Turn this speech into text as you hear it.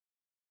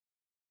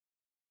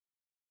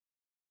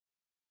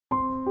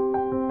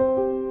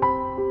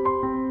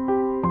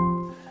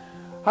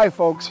Hi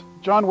folks,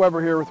 John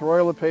Weber here with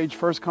Royal LePage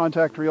First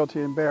Contact Realty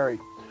in Barrie.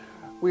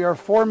 We are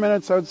 4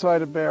 minutes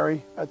outside of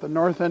Barrie at the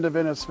north end of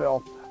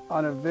Innisfil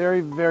on a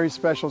very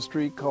special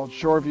street called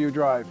Shoreview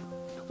Drive.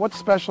 What's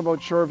special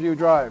about Shoreview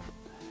Drive?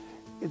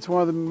 It's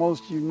one of the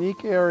most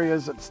unique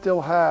areas that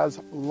still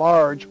has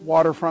large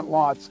waterfront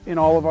lots in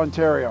all of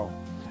Ontario.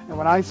 And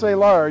when I say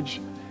large,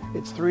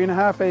 it's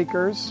 3.5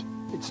 acres,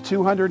 it's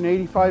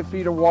 285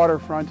 feet of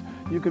waterfront.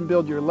 You can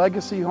build your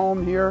legacy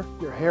home here,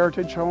 your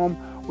heritage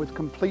home, with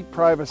complete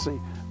privacy.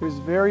 There's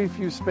very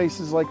few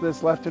spaces like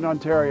this left in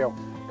Ontario.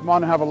 Come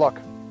on and have a look.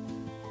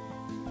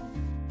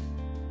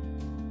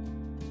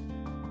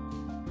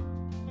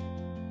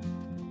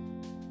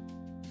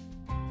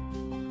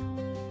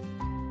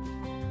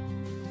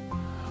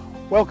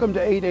 Welcome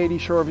to 880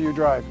 Shoreview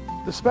Drive.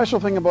 The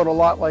special thing about a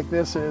lot like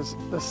this is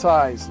the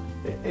size.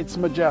 It's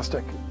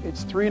majestic.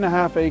 It's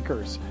 3.5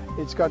 acres.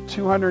 It's got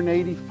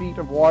 280 feet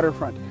of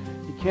waterfront.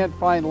 You can't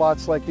find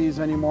lots like these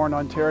anymore in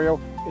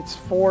Ontario. It's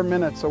 4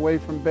 minutes away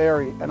from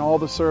Barrie and all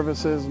the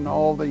services and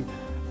all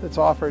that's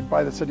offered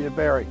by the City of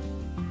Barrie.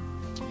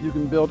 You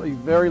can build a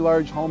very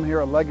large home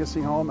here, a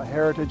legacy home, a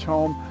heritage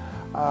home.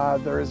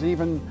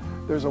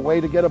 There's a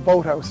way to get a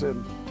boathouse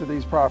into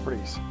these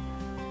properties.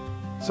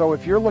 So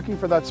if you're looking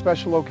for that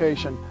special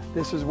location,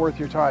 this is worth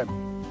your time.